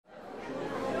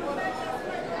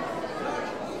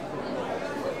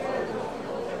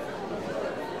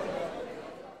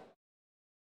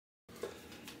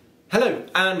Hello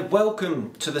and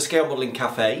welcome to the Scale Modelling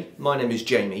Cafe. My name is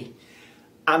Jamie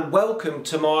and welcome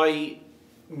to my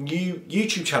new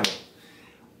YouTube channel.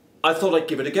 I thought I'd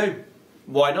give it a go.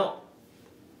 Why not?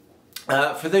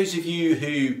 For those of you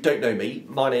who don't know me,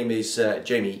 my name is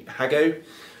Jamie Hago.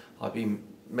 I've been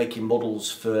making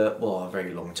models for, well, a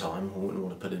very long time. I wouldn't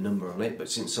want to put a number on it, but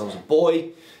since I was a boy.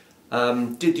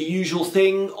 Did the usual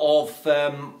thing of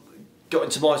got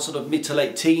into my sort of mid to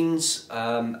late teens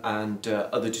and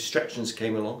other distractions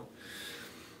came along.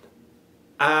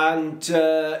 And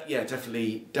yeah,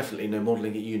 definitely no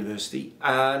modelling at university.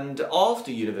 And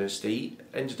after university,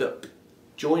 ended up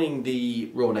joining the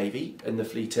Royal Navy in the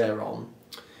Fleet Air Arm.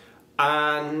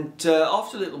 And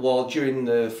after a little while during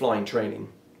the flying training,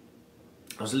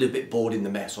 I was a little bit bored in the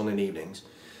mess on the evenings.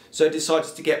 So I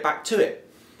decided to get back to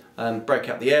it. Break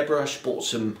out the airbrush,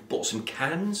 bought some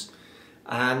cans,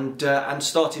 and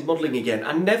started modelling again,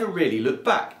 and never really looked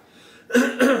back.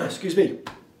 Excuse me.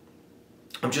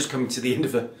 I'm just coming to the end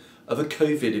of a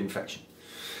COVID infection.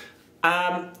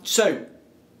 So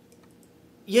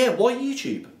yeah, why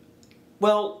YouTube?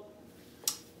 Well,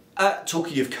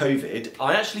 talking of COVID,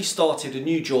 I actually started a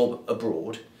new job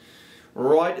abroad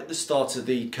right at the start of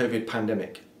the COVID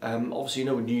pandemic. Obviously,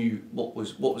 no one knew what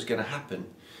was going to happen.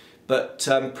 But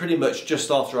pretty much just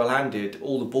after I landed,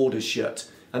 all the borders shut,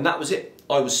 and that was it.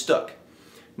 I was stuck.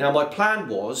 Now my plan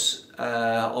was,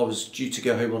 I was due to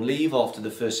go home on leave after the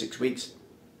first 6 weeks,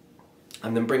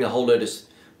 and then bring a whole load of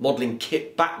modelling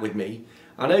kit back with me,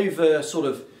 and over sort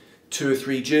of 2 or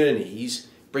 3 journeys,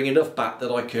 bring enough back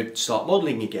that I could start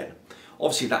modelling again.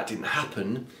 Obviously that didn't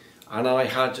happen, and I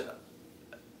had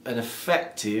an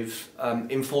effective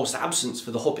enforced absence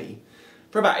for the hobby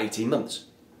for about 18 months.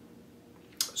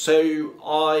 So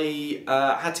I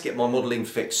had to get my modelling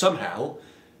fixed somehow,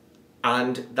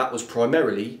 and that was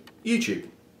primarily YouTube.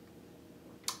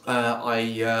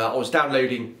 I was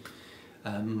downloading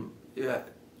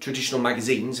traditional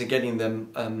magazines and getting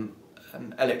them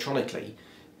electronically,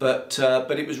 but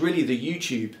it was really the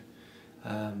YouTube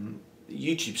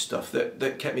stuff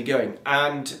that kept me going.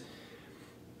 And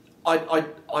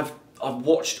I've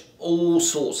watched all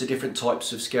sorts of different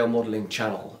types of scale modelling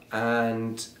channel,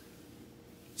 and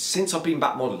since I've been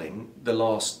back modelling the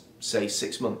last, say,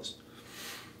 6 months,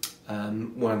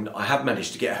 when I have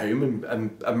managed to get home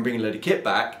and bring a load of kit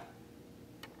back,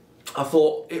 I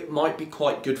thought it might be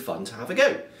quite good fun to have a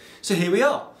go. So here we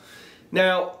are.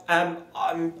 Now,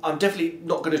 I'm definitely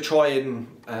not going to try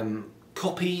and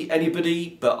copy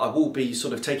anybody, but I will be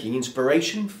sort of taking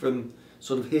inspiration from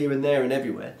sort of here and there and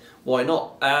everywhere. Why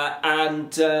not?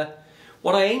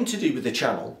 What I aim to do with the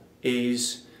channel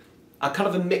is a kind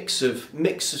of a mix of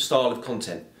style of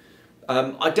content.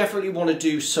 I definitely want to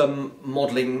do some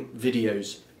modelling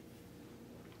videos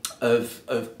of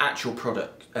actual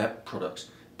projects.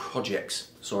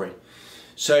 Sorry.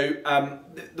 So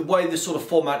the way the sort of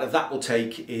format of that will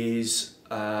take is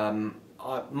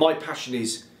my passion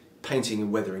is painting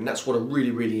and weathering. That's what I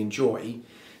really enjoy.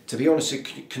 To be honest,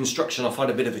 construction I find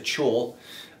a bit of a chore,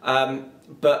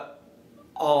 but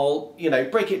I'll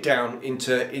break it down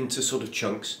into sort of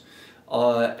chunks.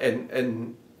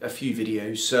 And a few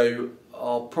videos, so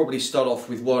I'll probably start off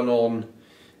with one on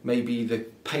maybe the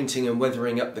painting and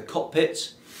weathering up the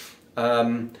cockpits.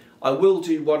 I will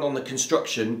do one on the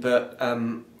construction, but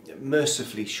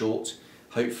mercifully short,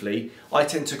 hopefully. I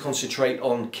tend to concentrate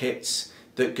on kits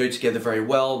that go together very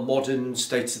well, modern,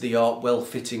 state-of-the-art,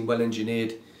 well-fitting,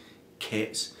 well-engineered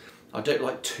kits. I don't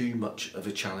like too much of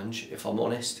a challenge, if I'm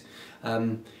honest,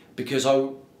 because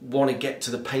I want to get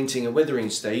to the painting and weathering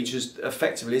stage as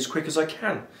effectively as quick as I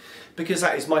can, because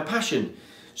that is my passion.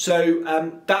 So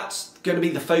that's going to be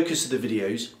the focus of the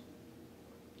videos,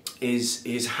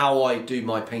 is how I do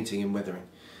my painting and weathering,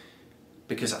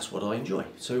 because that's what I enjoy.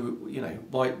 So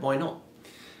why not?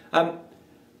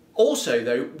 Also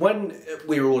though, when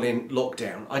we were all in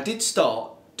lockdown, I did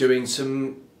start doing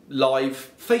some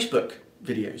live Facebook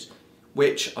videos,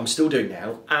 which I'm still doing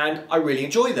now, and I really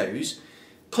enjoy those.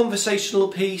 Conversational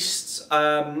piece.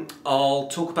 I'll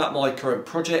talk about my current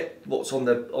project, what's on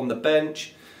the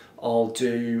bench. I'll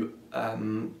do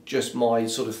just my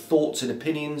sort of thoughts and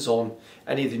opinions on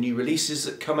any of the new releases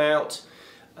that come out.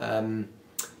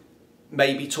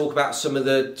 Maybe talk about some of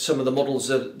the models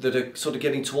that are sort of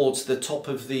getting towards the top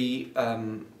of the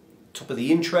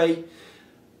in tray.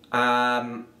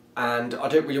 And I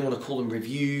don't really want to call them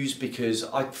reviews, because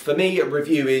for me a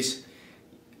review is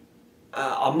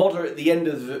a modder at the end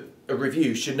of a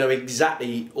review should know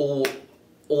exactly all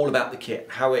about the kit,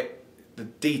 the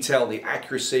detail, the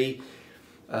accuracy,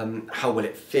 how well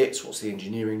it fits, what's the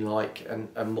engineering like,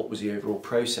 and what was the overall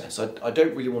process. I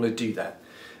don't really want to do that.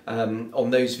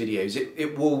 on those videos.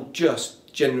 It will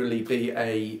just generally be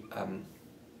a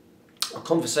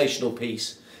conversational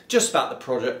piece just about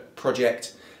the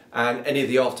project and any of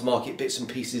the aftermarket bits and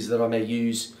pieces that I may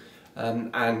use,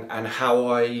 and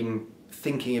how I'm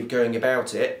thinking of going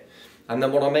about it, and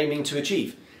then what I'm aiming to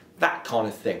achieve, that kind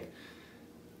of thing.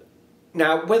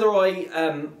 Now, whether I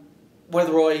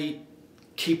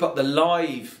keep up the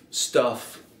live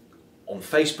stuff on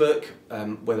Facebook,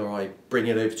 whether I bring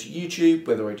it over to YouTube,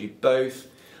 whether I do both,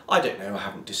 I don't know. I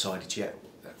haven't decided yet.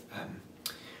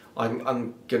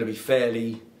 I'm going to be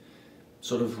fairly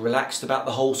sort of relaxed about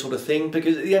the whole sort of thing,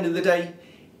 because at the end of the day,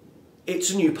 it's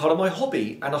a new part of my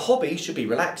hobby, and a hobby should be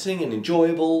relaxing and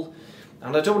enjoyable,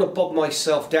 and I don't want to bog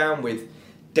myself down with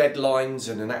deadlines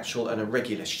and a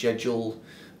regular schedule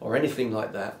or anything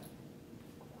like that.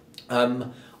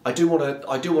 I do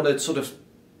want to sort of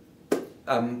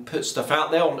put stuff out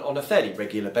there on a fairly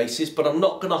regular basis, but I'm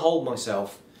not going to hold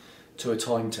myself to a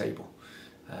timetable.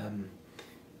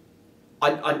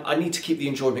 I need to keep the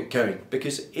enjoyment going,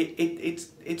 because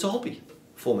it's a hobby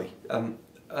for me,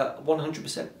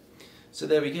 100%. So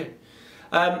there we go.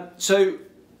 So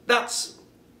that's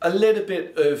a little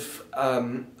bit of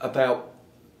about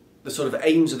the sort of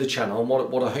aims of the channel and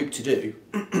what I hope to do.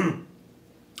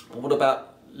 What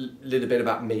about a little bit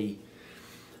about me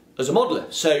as a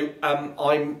modeller? So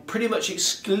I'm pretty much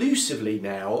exclusively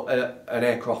now an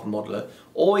aircraft modeller,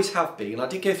 always have been. I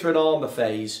did go through an armour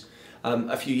phase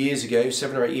a few years ago,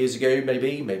 7 or 8 years ago,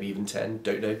 maybe even 10,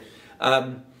 don't know.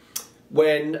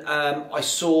 When I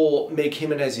saw Mig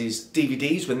Jimenez's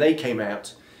DVDs when they came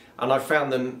out, and I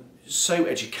found them so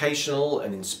educational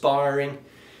and inspiring,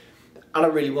 and I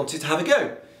really wanted to have a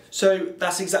go. So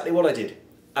that's exactly what I did.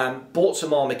 Bought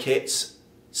some armour kits,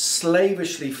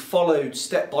 slavishly followed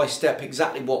step by step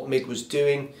exactly what Mig was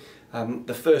doing.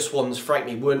 The first ones,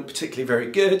 frankly, weren't particularly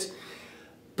very good.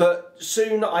 But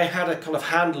soon I had a kind of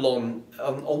handle on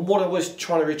what I was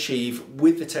trying to achieve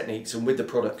with the techniques and with the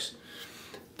products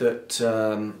that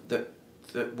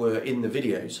were in the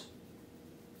videos,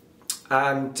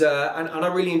 and I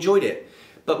really enjoyed it.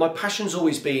 But my passion's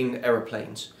always been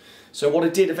aeroplanes. So what I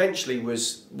did eventually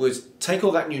was take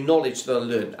all that new knowledge that I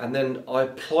learned, and then I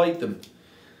applied them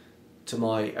to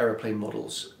my aeroplane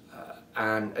models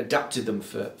and adapted them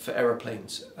for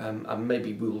aeroplanes, and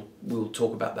maybe we'll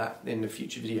talk about that in a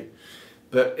future video.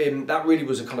 But that really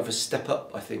was a kind of a step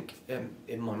up, I think,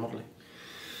 in my modelling.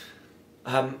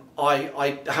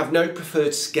 I have no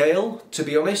preferred scale, to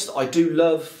be honest. I do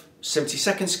love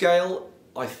 72nd scale.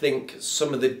 I think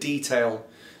some of the detail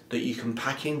that you can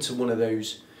pack into one of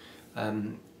those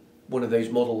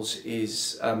models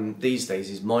is these days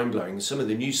is mind-blowing. Some of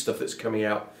the new stuff that's coming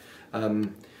out, a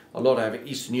lot out of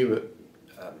Eastern Europe,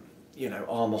 you know,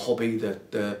 Armour Hobby,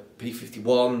 the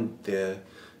P51,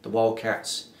 the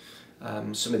Wildcats,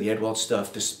 some of the Eduard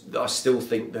stuff. I still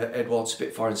think the Eduard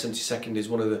Spitfire in 72nd is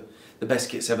one of the best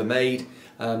kits ever made.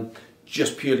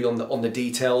 Just purely on the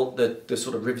detail, the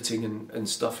sort of riveting and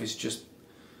stuff is just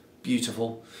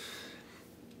beautiful.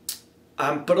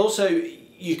 But also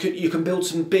you can build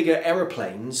some bigger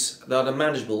aeroplanes that are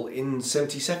manageable in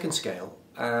 72nd scale,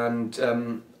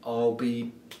 and I'll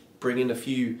be bringing a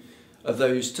few of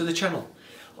those to the channel.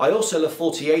 I also love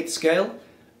 48th scale,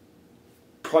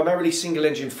 primarily single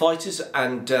engine fighters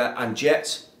and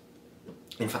jets.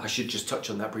 In fact, I should just touch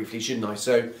on that briefly, shouldn't I?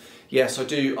 So yes, I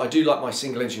do like my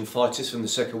single engine fighters from the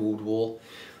Second World War.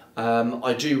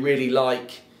 I do really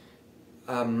like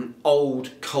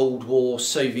old Cold War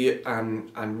Soviet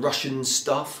and Russian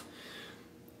stuff.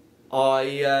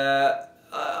 And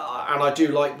I do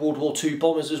like World War II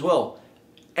bombers as well.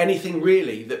 Anything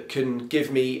really that can give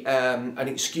me an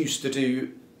excuse to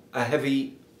do a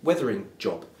heavy weathering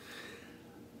job.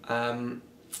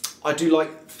 I do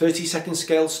like 32nd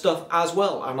scale stuff as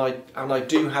well, and I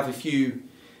do have a few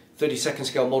 32nd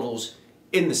scale models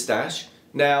in the stash.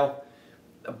 Now,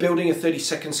 building a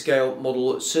 32nd scale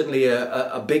model, certainly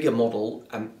a bigger model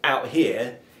out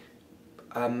here,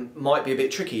 might be a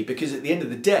bit tricky, because at the end of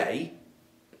the day,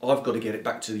 I've got to get it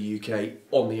back to the UK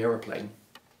on the aeroplane.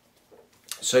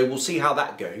 So we'll see how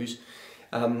that goes.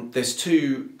 There's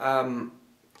two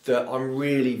that I'm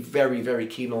really very, very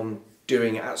keen on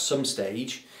doing at some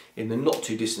stage in the not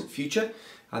too distant future,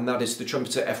 and that is the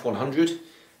Trumpeter F100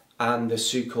 and the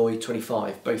Sukhoi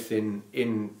 25, both in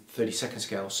 32nd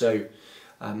scale. So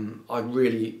I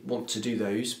really want to do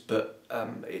those, but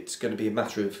it's going to be a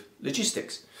matter of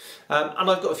logistics. And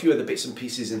I've got a few other bits and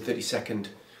pieces in 32nd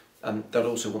that I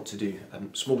also want to do,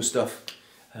 smaller stuff.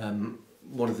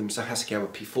 One of them is a Hasegawa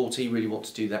P40, really want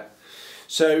to do that.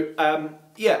 So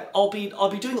yeah, I'll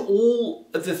be doing all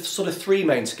of the sort of three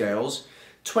main scales.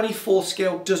 24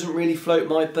 scale doesn't really float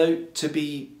my boat, to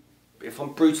be, if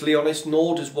I'm brutally honest,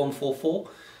 nor does 144.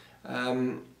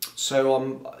 So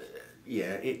I'm,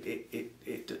 yeah, it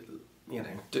you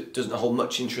know, doesn't hold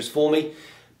much interest for me.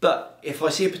 But if I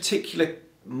see a particular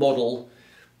model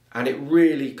and it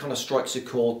really kind of strikes a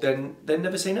chord, then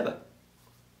never say never.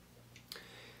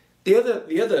 The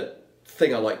other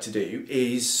thing I like to do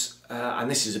is, and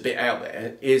this is a bit out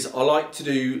there, is I like to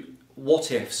do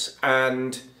what ifs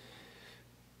and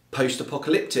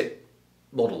post-apocalyptic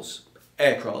models,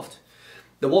 aircraft.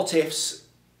 The what ifs,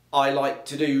 I like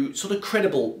to do sort of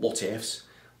credible what ifs,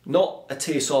 not a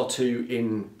TSR2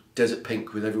 in desert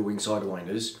pink with every wing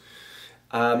sidewinders,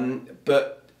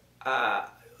 but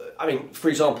I mean, for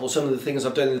example, some of the things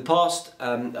I've done in the past,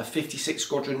 a 56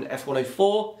 Squadron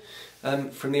F104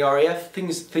 from the RAF,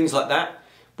 things like that,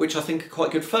 which I think are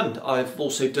quite good fun. I've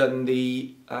also done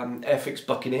the Airfix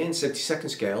Buccaneer in 72nd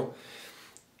scale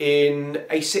in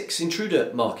A6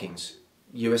 Intruder markings,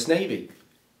 US Navy.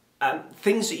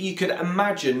 Things that you could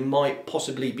imagine might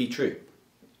possibly be true.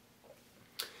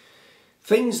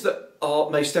 Things that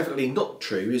are most definitely not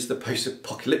true is the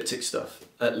post-apocalyptic stuff,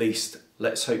 at least,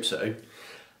 let's hope so.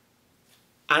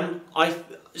 And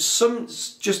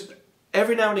just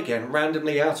every now and again,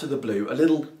 randomly out of the blue, a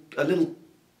little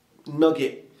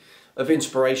nugget of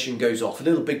inspiration goes off, a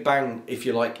little big bang, if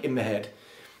you like, in my head.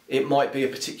 It might be a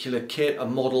particular kit, a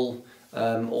model,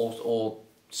 or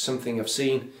something I've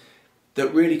seen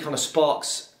that really kind of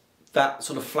sparks that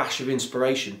sort of flash of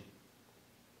inspiration.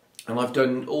 And I've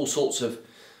done all sorts of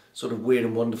sort of weird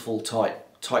and wonderful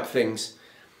type things,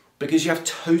 because you have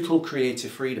total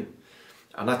creative freedom.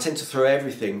 And I tend to throw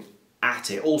everything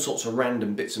at it, all sorts of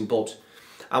random bits and bobs.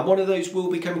 And one of those will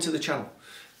be coming to the channel.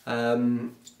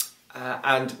 And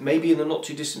maybe in the not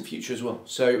too distant future as well.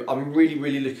 So I'm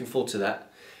really looking forward to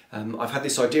that. I've had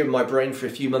this idea in my brain for a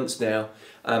few months now.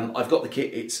 I've got the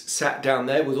kit, it's sat down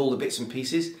there with all the bits and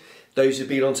pieces. Those who've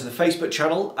been onto the Facebook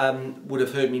channel would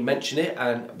have heard me mention it,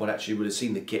 and well, actually would have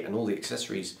seen the kit and all the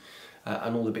accessories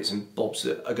and all the bits and bobs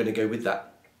that are going to go with that.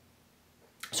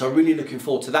 So I'm really looking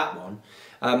forward to that one.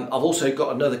 I've also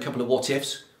got another couple of what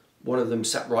ifs. One of them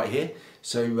sat right here.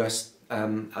 So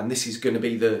and this is going to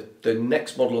be the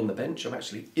next model on the bench. I'm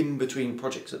actually in between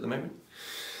projects at the moment.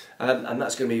 And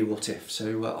that's going to be a what if.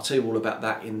 So I'll tell you all about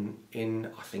that in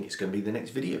I think it's going to be the next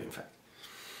video, in fact.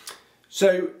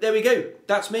 So there we go.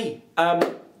 That's me.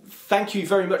 Thank you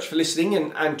very much for listening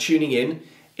and tuning in.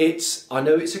 I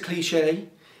know it's a cliche,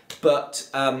 but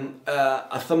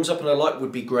a thumbs up and a like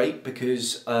would be great,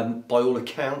 because by all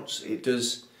accounts it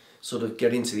does sort of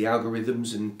get into the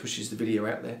algorithms and pushes the video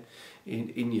out there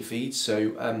in your feed.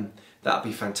 So that'd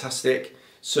be fantastic.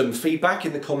 Some feedback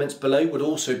in the comments below would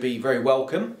also be very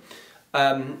welcome.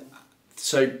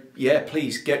 So yeah,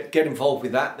 please get involved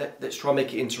with that. Let's try and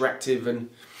make it interactive, and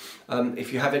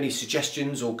if you have any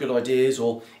suggestions or good ideas,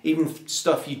 or even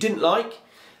stuff you didn't like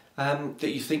that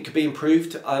you think could be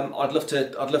improved, I'd love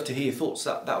to hear your thoughts.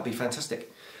 That would be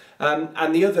fantastic.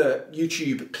 And the other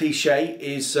YouTube cliche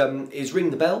is ring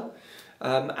the bell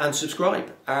and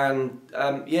subscribe, and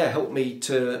yeah, help me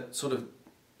to sort of,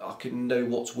 I can know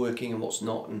what's working and what's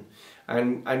not,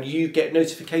 and you get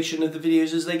notification of the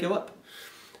videos as they go up,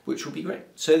 which will be great.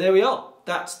 So there we are.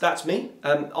 That's me.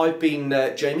 I've been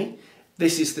Jamie.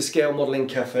 This is the Scale Modelling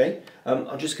Cafe.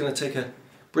 I'm just going to take a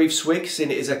brief swig, seeing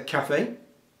it is a cafe.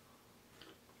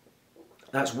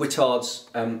 That's Whittard's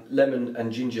lemon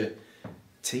and ginger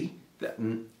tea.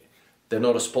 They're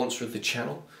not a sponsor of the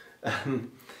channel,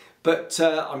 but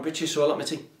I'm British, so I like my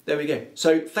tea. There we go.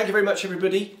 So thank you very much,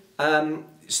 everybody.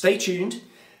 Stay tuned.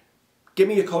 Give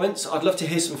me your comments. I'd love to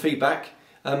hear some feedback,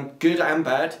 good and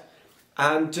bad.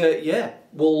 And yeah,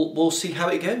 we'll see how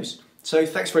it goes. So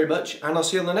thanks very much, and I'll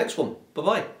see you on the next one.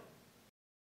 Bye-bye.